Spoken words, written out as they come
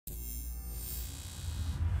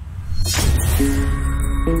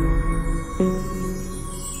Okay,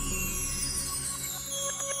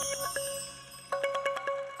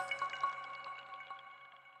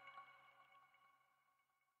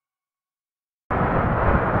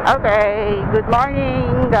 good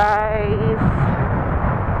morning guys.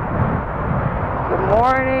 Good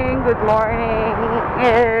morning, good morning.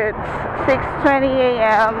 It's 6:20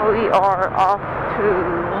 a.m. We are off to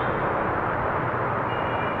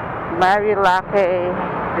Marilake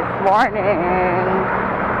this morning.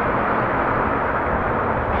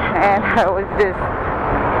 And I was just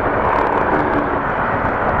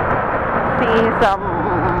seeing some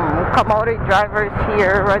commodity drivers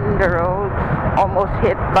here running the roads, almost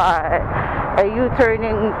hit by a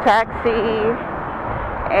U-turning taxi,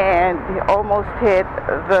 and he almost hit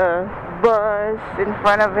the bus in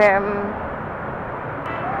front of him.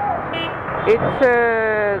 It's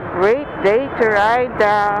a great day to ride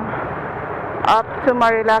up to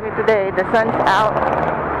Marilake today. The sun's out,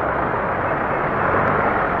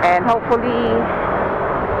 and hopefully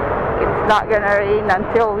it's not gonna rain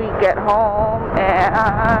until we get home.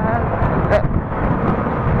 And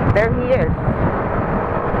there he is.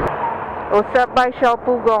 We'll stop by Shell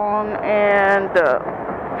Pugon and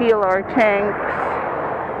fill our tanks.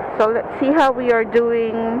 So let's see how we are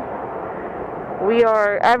doing. We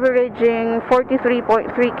are averaging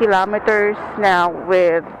 43.3 kilometers now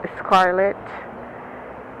with Scarlet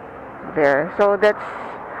there. So that's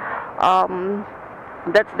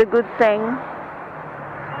the good thing.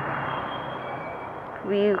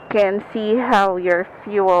 We can see how your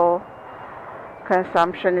fuel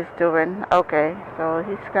consumption is doing. Okay, so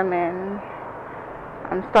he's coming.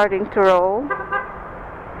 I'm starting to roll.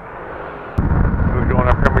 We're going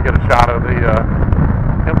up here and we get a shot of the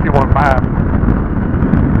MT-15.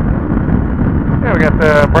 Yeah, we got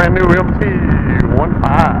the brand new MT-15.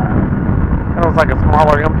 That looks like a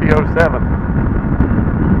smaller MT-07.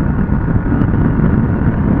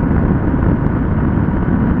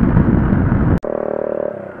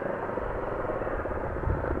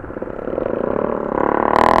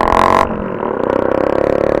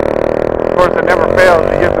 Of course, it never fails.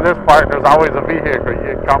 You get to this part, there's always a vehicle. You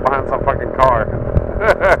get caught behind some fucking car.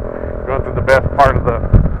 Going through the best part of the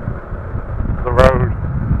road.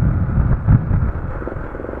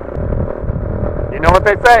 You know what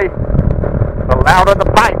they say? The louder the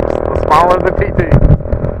pipes, the smaller the TT.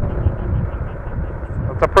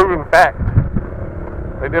 That's a proven fact.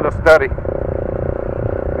 They did a study.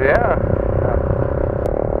 Yeah.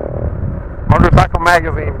 Motorcycle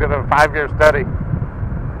Magazine did a 5-year study.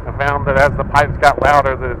 I found that as the pipes got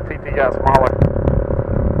louder, the TT got smaller.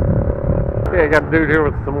 Yeah, you got a dude here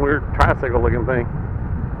with some weird tricycle looking thing.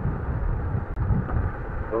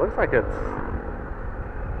 It looks like it's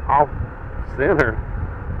off center.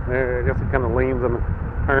 There, I guess it kind of leans in the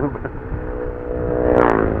turn.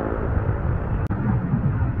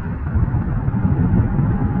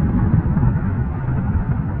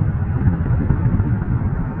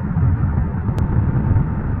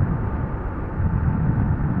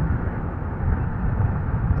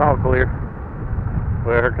 It's all clear.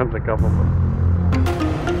 Well, here comes a couple of them.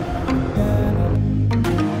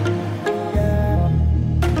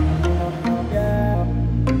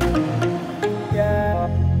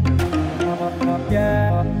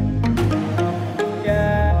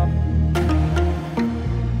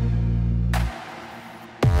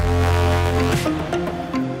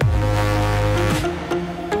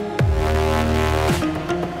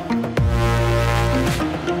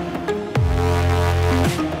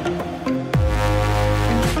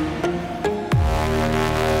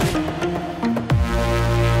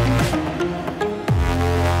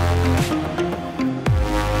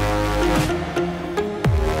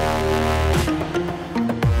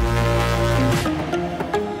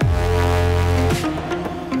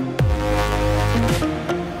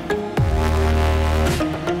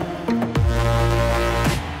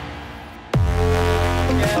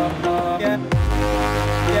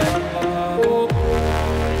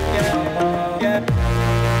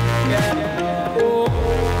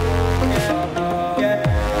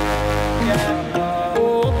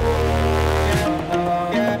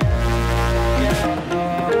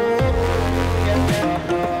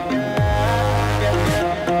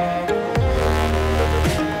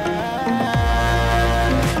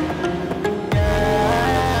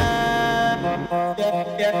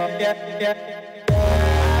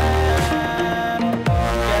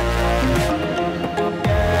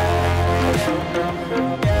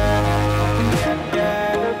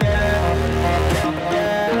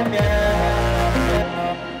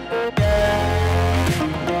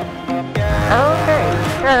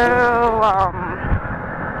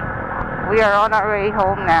 we are on our way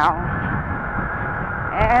home now,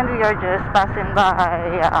 and we are just passing by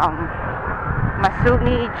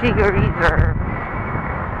Masumi Jigo Reserve.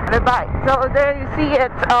 The bike. So there you see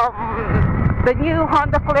it. The new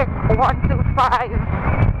Honda Click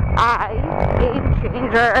 125i game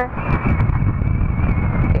changer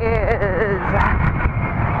is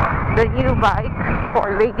the new bike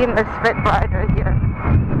for Lady Misfit rider here.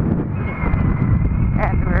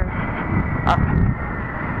 And we're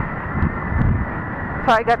so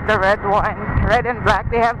I got the red one, red and black.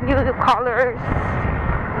 They have new colors.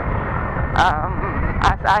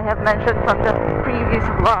 As I have mentioned from the previous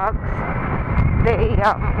vlogs, they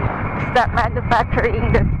start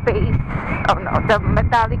manufacturing the the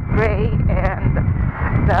metallic gray and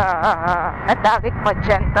the metallic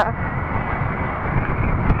magenta.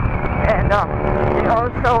 And they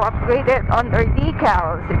also upgraded on their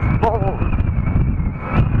decals. It's bold,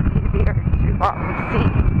 easier to see.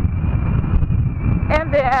 And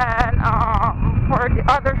then for the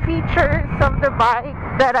other features of the bike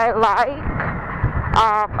that I like,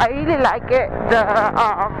 I really like it. The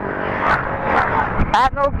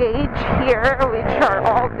panel gauge here, which are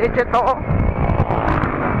all digital.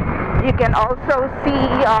 You can also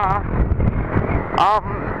see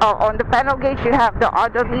on the panel gauge you have the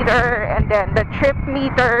odometer, and then the trip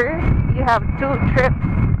meters. You have 2 trip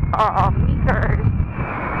meters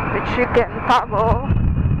which you can toggle.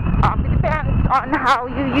 It depends on how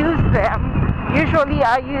you use them. Usually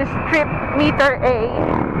I use trip meter A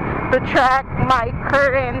to track my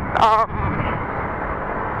current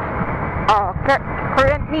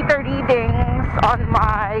current meter readings on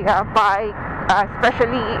my bike,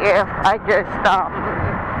 especially if I just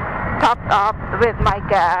topped up with my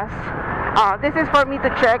gas. This is for me to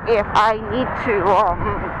check if I need to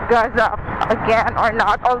gas up again or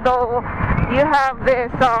not. Although you have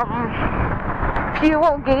this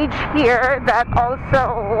fuel gauge here that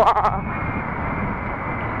also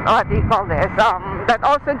what do you call this? That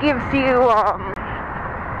also gives you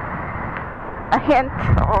a hint,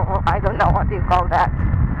 or I don't know what you call that.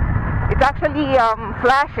 It actually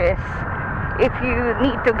flashes if you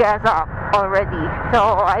need to gas up already.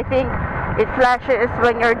 So I think it flashes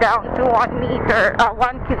when you're down to 1 liter.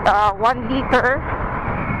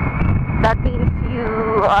 That means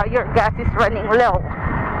your gas is running low.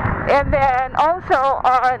 And then also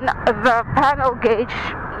on the panel gauge,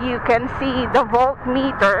 you can see the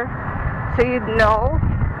voltmeter, so you know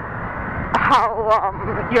how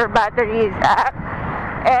your battery is at,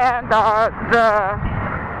 and the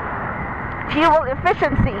fuel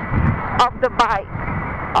efficiency of the bike.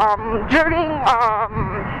 During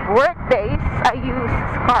work days, I use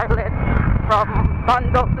Scarlet from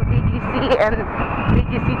Tondo to BGC and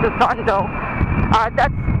BGC to Tondo.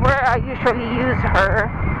 That's where I usually use her.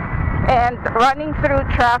 And running through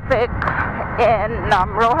traffic in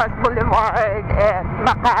Rojas Boulevard and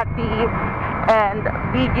Makati and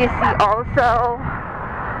BGC also,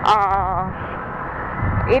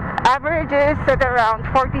 it averages at around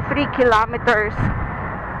 43 kilometers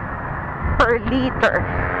per liter.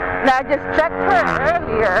 Now I just checked her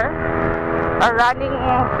earlier, running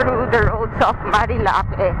through the roads of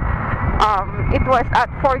Marilake. It was at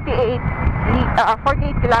 48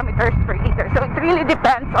 kilometers per liter. So it really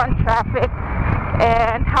depends on traffic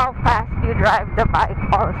and how fast you drive the bike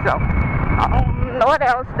also. What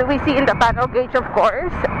else do we see in the panel gauge? Of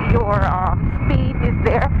course, your speed is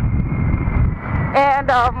there.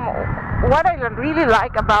 And what I really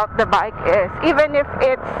like about the bike is, even if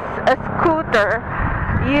it's a scooter,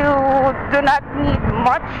 you do not need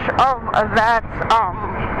much of that,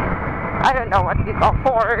 I don't know what you call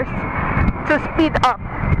force, to speed up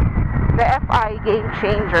the FI game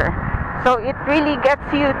changer. So it really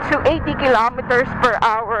gets you to 80 kilometers per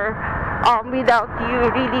hour without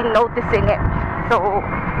you really noticing it. So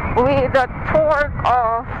with a torque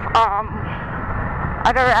of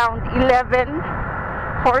at around 11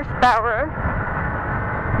 horsepower,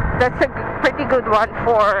 that's a pretty good one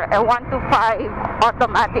for a 125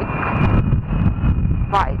 automatic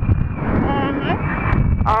bike.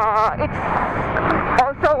 It's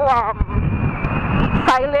also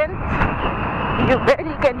silent. You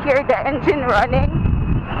barely can hear the engine running,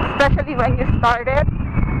 especially when you start it.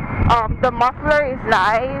 The muffler is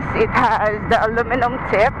nice. It has the aluminum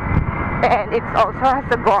tip, and it also has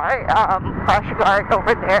a guard, crash guard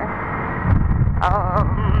over there.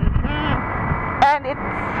 And it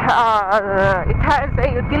has a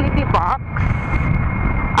utility box.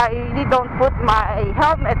 I really don't put my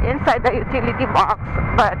helmet inside the utility box,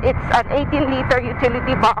 but it's an 18-liter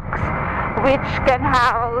utility box which can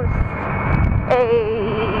house a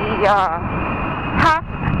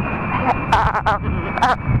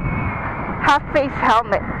half-face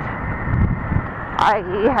helmet. I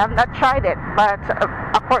have not tried it, but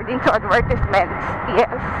according to advertisements,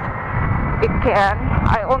 yes, it can.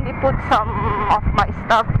 I only put some of my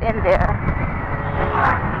stuff in there.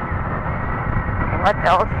 What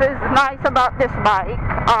else is nice about this bike?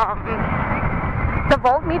 The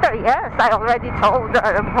voltmeter, yes, I already told.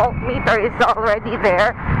 The voltmeter is already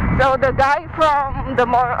there. So the guy from the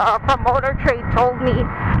from Motor Trade told me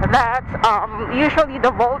that usually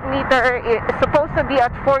the voltmeter is supposed to be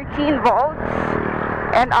at 14 volts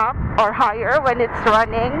and up or higher when it's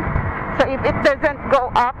running. So if it doesn't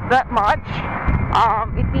go up that much,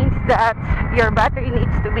 it means that your battery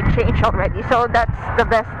needs to be changed already. So that's the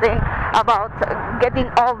best thing about getting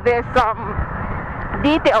all this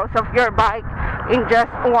details of your bike in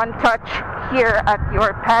just one touch here at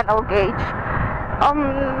your panel gauge.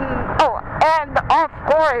 Oh, and of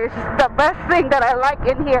course, the best thing that I like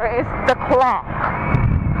in here is the clock.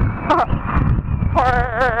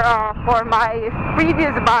 For my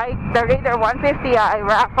previous bike, the Raider 150i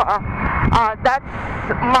Rafa, that's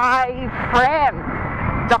my friend,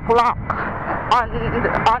 the clock on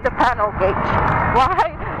the panel gauge.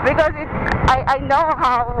 Why? Because I know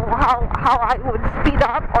how I would speed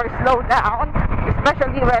up or slow down,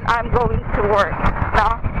 especially when I'm going to work.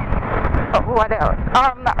 Now, what else?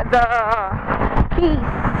 The keys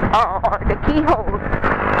or the keyholes.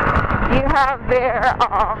 You have there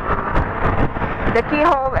the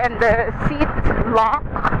keyhole and the seat lock.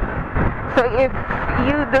 So if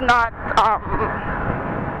you do not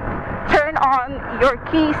turn on your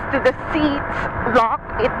keys to the seat lock,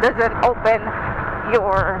 it doesn't open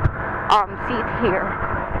your seat here.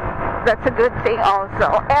 That's a good thing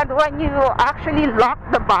also. And when you actually lock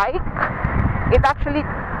the bike, it actually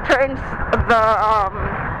turns the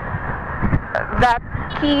that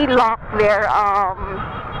key lock there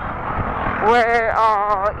where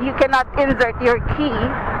you cannot insert your key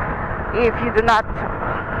if you do not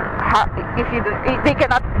they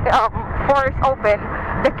cannot force open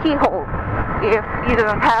the keyhole if you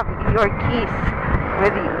don't have your keys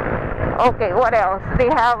with you. Okay, what else? They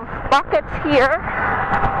have pockets here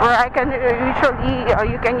where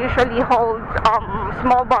you can usually hold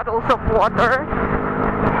small bottles of water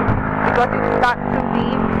because it's not too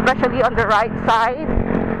deep, especially on the right side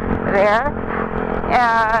there.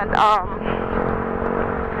 And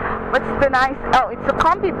what's the nice? Oh, it's a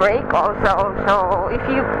combi brake also. So if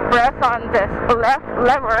you press on this left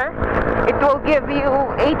lever, it will give you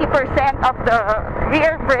 80% of the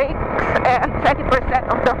rear brakes and 20%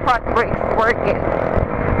 of the front brakes working.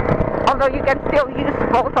 Although you can still use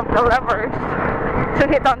both of the levers to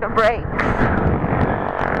hit on the brakes.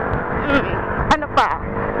 Ano pa?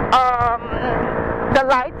 The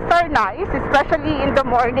lights are nice, especially in the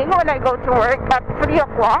morning when I go to work at 3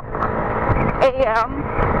 o'clock a.m.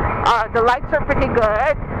 The lights are pretty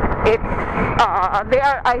good. They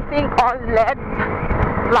are, I think, all LED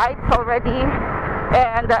lights already,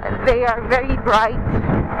 and they are very bright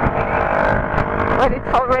when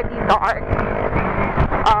it's already dark.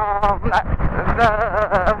 The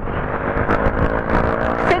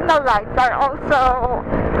signal lights are also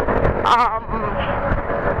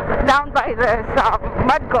down by this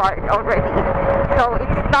mud guard already, so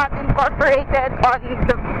it's not incorporated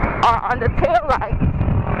on the tail lights.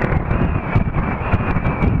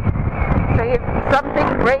 So if something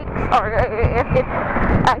breaks or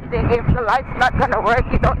I think if the light's not gonna work,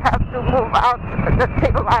 you don't have to move out the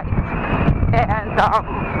tail light and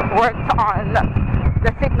work on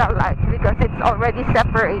the signal light because it's already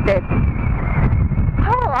separated.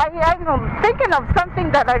 Oh, I'm thinking of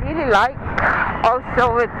something that I really like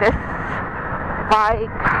also with this bike.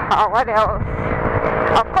 What else?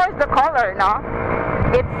 Of course, the color, no?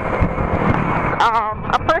 It's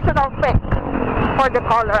a personal pick for the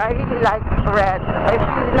color. I really like red. If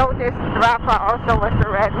you notice, Rafa also was the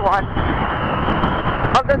red one.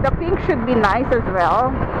 Although the pink should be nice as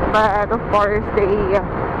well, but of course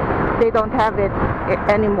they don't have it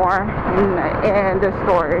anymore in the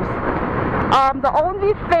stores. The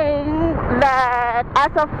only thing that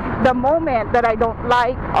as of the moment that I don't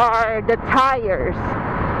like are the tires.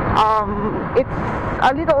 It's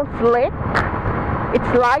a little slick. It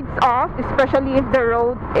slides off, especially if the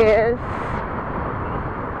road is...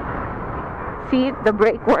 See, the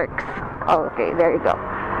brake works. Okay, there you go.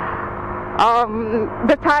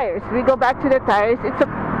 The tires, we go back to the tires. It's a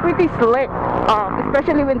pretty slick,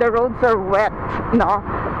 especially when the roads are wet. No,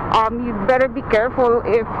 you better be careful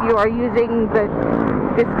if you are using this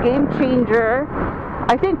Game Changer.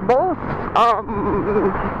 I think both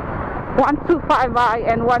 125i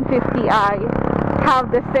and 150i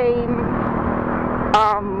have the same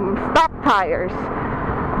stock tires,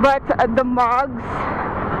 but the mugs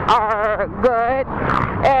are good,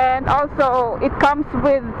 and also it comes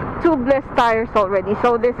with tubeless tires already,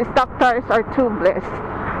 so these stock tires are tubeless.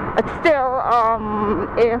 But still,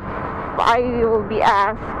 if I will be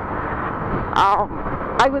asked,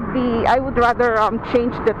 I would rather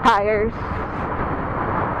change the tires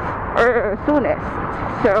soonest.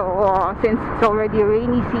 So since it's already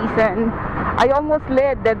rainy season, I almost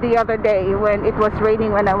led the other day when it was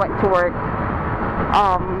raining when I went to work,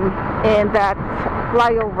 in that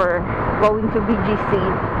flyover going to BGC,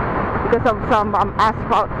 because of some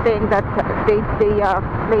asphalt thing that they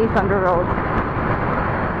place on the road.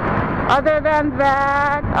 Other than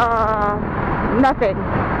that, nothing.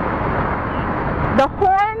 The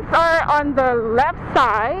horns are on the left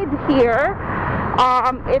side here.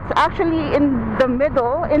 It's actually in the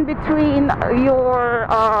middle, in between your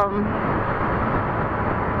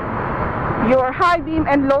high beam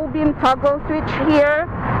and low beam toggle switch here,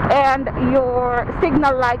 and your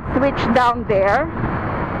signal light switch down there.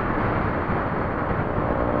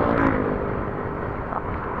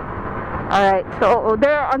 Alright, so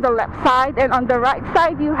they're on the left side, and on the right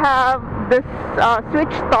side you have this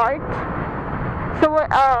switch start. So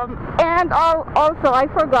and also I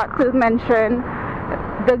forgot to mention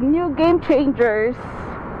the new Game Changers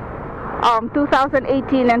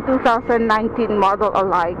 2018 and 2019 model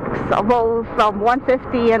alike, so both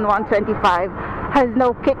 150 and 125 has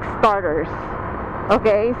no kickstarters.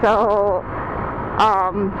 Okay, so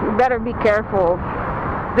you better be careful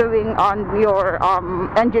doing on your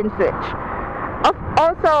engine switch.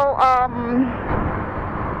 Also,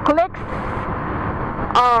 Click's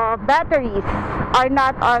batteries are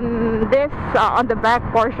not on this on the back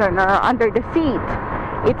portion or under the seat.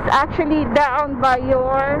 It's actually down by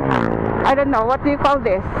your, I don't know, what do you call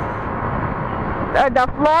this? The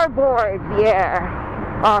floorboard, yeah.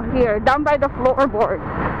 Here, down by the floorboard.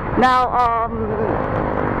 Now,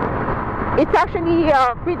 it's actually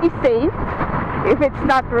pretty safe if it's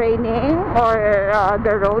not raining or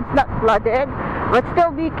the road's not flooded. But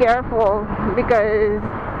still be careful, because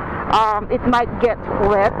it might get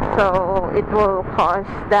wet, so it will cause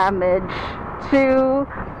damage to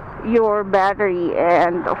your battery.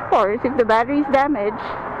 And of course, if the battery is damaged,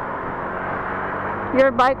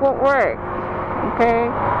 your bike won't work. Okay,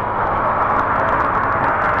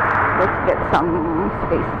 let's get some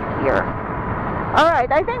space here.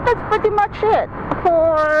 Alright, I think that's pretty much it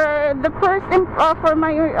for the first for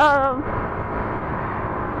my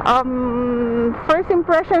first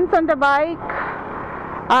impressions on the bike.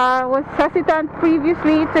 I was hesitant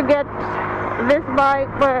previously to get this bike,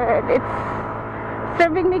 but it's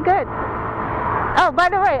serving me good. Oh, by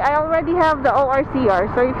the way, I already have the ORCR,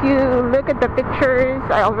 so if you look at the pictures,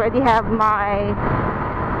 I already have my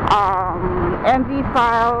MV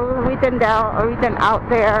file written out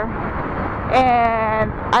there.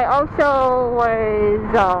 And I also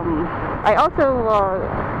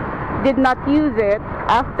did not use it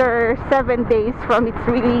after 7 days from its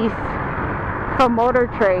release from Motor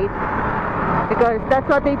Trade, because that's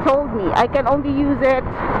what they told me. I can only use it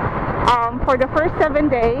for the first 7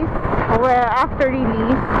 days where after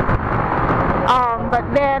release, but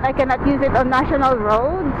then I cannot use it on national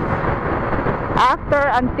roads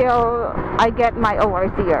until I get my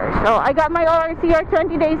ORCR. So I got my ORCR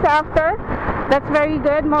 20 days after. That's very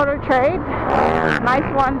good, Motor Trade.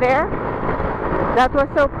 Nice one there. That was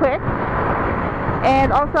so quick.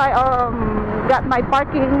 And also I got my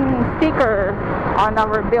parking sticker on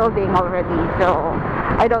our building already, so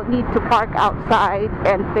I don't need to park outside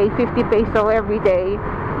and pay 50 peso every day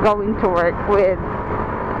going to work with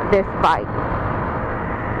this bike.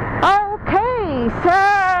 Okay, so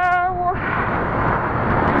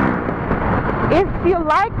if you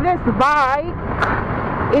like this bike,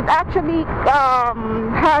 it actually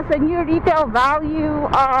has a new retail value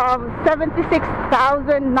of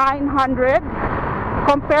 76,900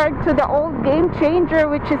 compared to the old Game Changer,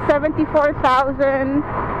 which is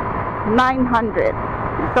 74,900.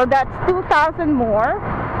 So that's 2,000 more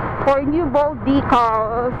for new bold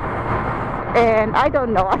decals. And I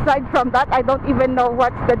don't know, aside from that, I don't even know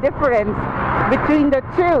what's the difference between the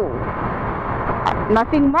two.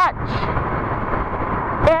 Nothing much.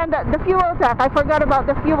 And the fuel tank, I forgot about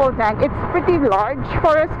the fuel tank. It's pretty large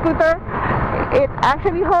for a scooter. It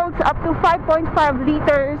actually holds up to 5.5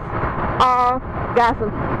 liters of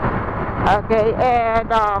gasoline. Okay,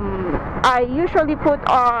 and I usually put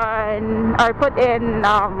in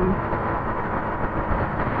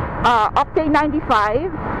octane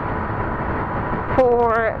 95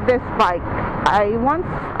 for this bike.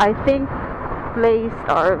 I think placed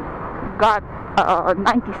or got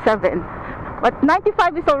 97. But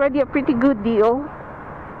 95 is already a pretty good deal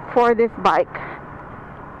for this bike.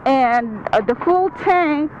 And the full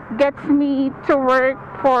tank gets me to work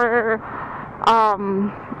for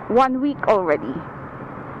 1 week already.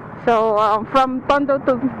 So from Tondo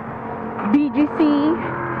to BGC,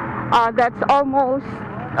 that's almost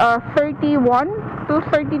 31 to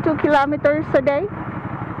 32 kilometers a day,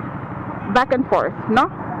 back and forth, no?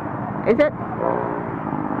 Is it?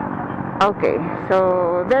 Okay,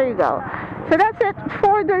 so there you go. So that's it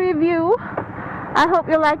for the review. I hope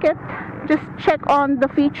you like it. Just check on the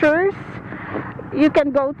features. You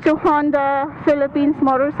can go to Honda Philippines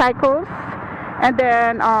Motorcycles and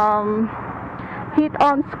then hit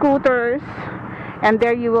on scooters, and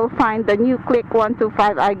there you will find the new Click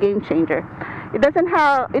 125i Game Changer. It doesn't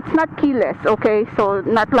have, it's not keyless, okay? So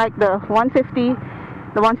not like the 150.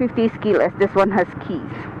 The 150 is keyless. This one has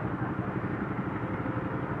keys.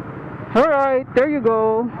 Alright, there you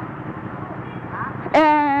go.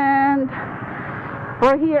 And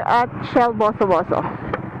we're here at Shell Boso Boso.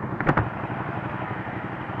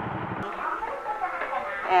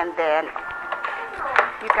 And then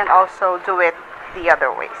you can also do it the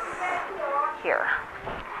other ways. Here.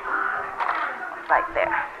 Right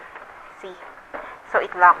there. See? So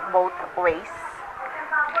it locks both ways.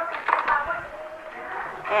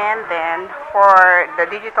 And then for the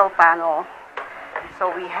digital panel,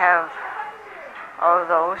 so we have all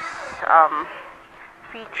those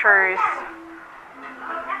features.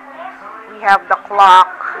 We have the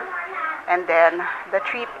clock, and then the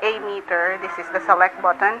trip A meter. This is the select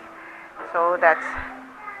button. So that's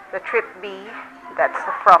the trip B. That's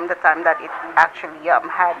from the time that it actually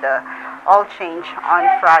had the oil change on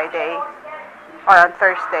Friday or on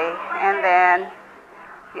Thursday. And then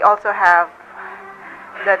we also have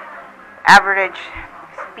the average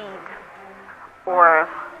speed or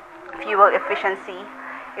fuel efficiency.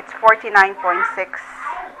 It's 49.6,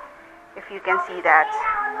 if you can see that,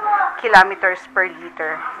 kilometers per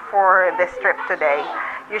liter for this trip today.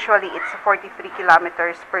 Usually it's 43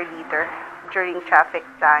 kilometers per liter during traffic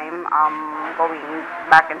time, going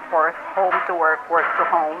back and forth, home to work, work to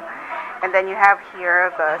home. And then you have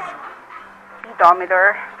here the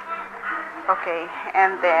speedometer, okay,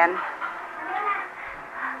 and then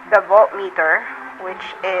the voltmeter, which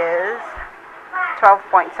is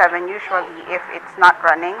 12.7 usually if it's not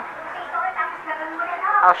running.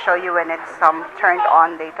 I'll show you when it's turned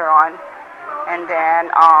on later on. And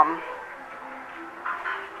then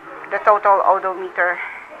the total odometer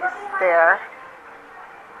is there.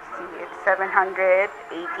 See, it's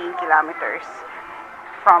 718 kilometers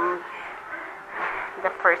from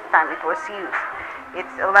the first time it was used.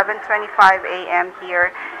 It's 11:25 a.m.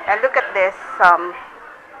 here, and look at this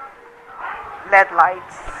LED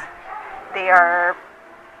lights. They are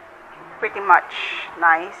pretty much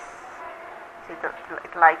nice. See,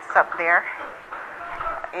 it lights up there,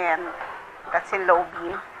 and that's in low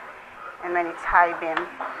beam. And when it's high beam,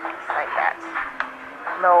 it's like that.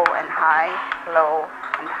 Low and high, low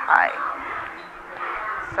and high.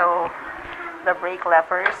 So the brake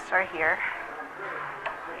levers are here.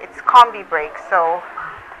 It's combi brake, so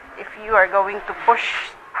if you are going to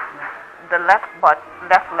push the left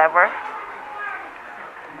lever,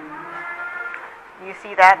 you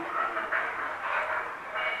see that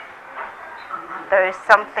there is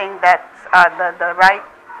something that's the right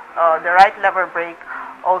lever brake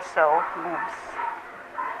also moves,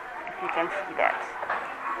 if you can see that.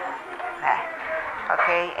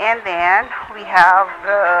 Okay, and then we have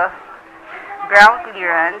the ground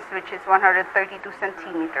clearance, which is 132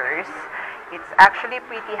 centimeters. It's actually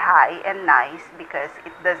pretty high and nice because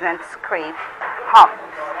it doesn't scrape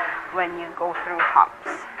humps when you go through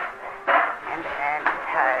humps. And then it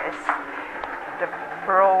has the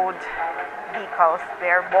broad decals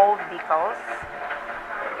there, bold decals.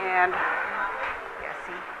 And yeah,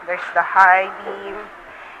 see, there's the high beam,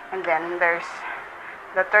 and then there's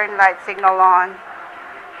the turn light signal on,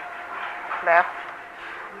 left,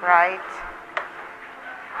 right,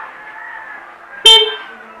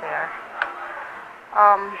 there.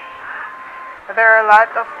 There are a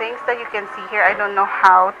lot of things that you can see here. I don't know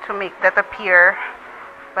how to make that appear,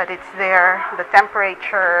 but it's there. The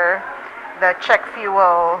temperature, the check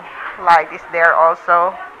fuel light is there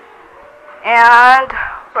also. And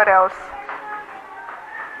what else?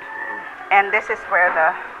 And this is where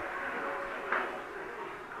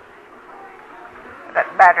that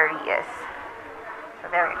battery is. So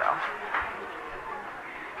there we go.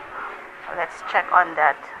 So let's check on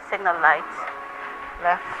that signal light.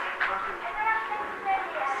 Left.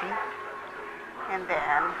 See? And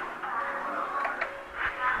then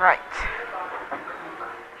right.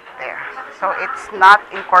 There. So it's not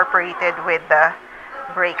incorporated with the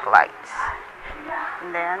brake lights.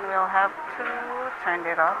 And then we'll have to turn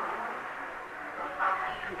it off.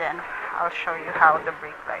 And then I'll show you how the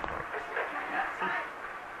brake light works. See?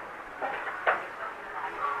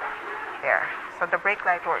 There. So the brake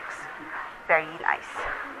light works very nice.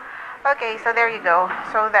 Okay, so there you go.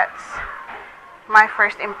 So that's my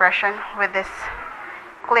first impression with this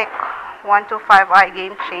Click 125i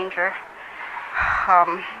Game Changer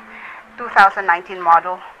 2019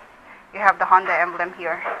 model. You have the Honda emblem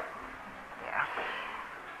here. Yeah.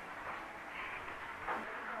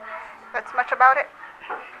 That's much about it.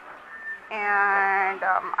 And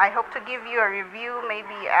I hope to give you a review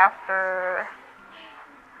maybe after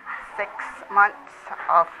 6 months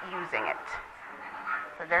of using it.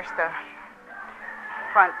 So there's the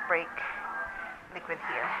front brake liquid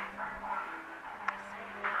here.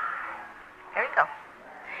 There we go.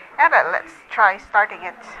 And let's try starting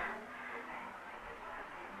it.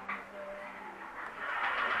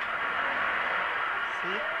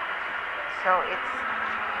 See? So it's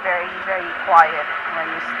very, very quiet when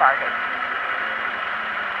you start it.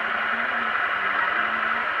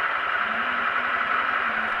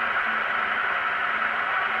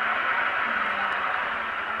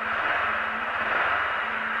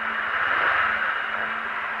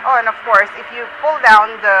 Oh, and of course, if you pull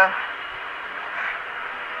down the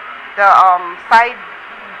side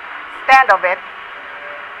stand of it,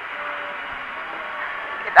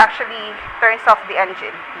 it actually turns off the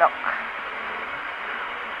engine. Look.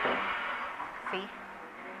 See?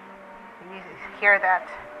 You hear that?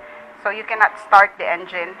 So you cannot start the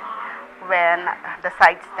engine when the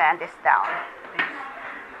side stand is down.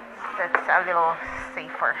 That's a little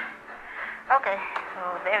safer. Okay,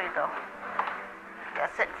 so there you go.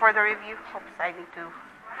 That's it for the review. Oops, I need to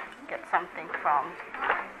get something from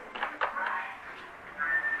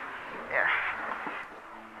there.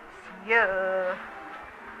 See ya.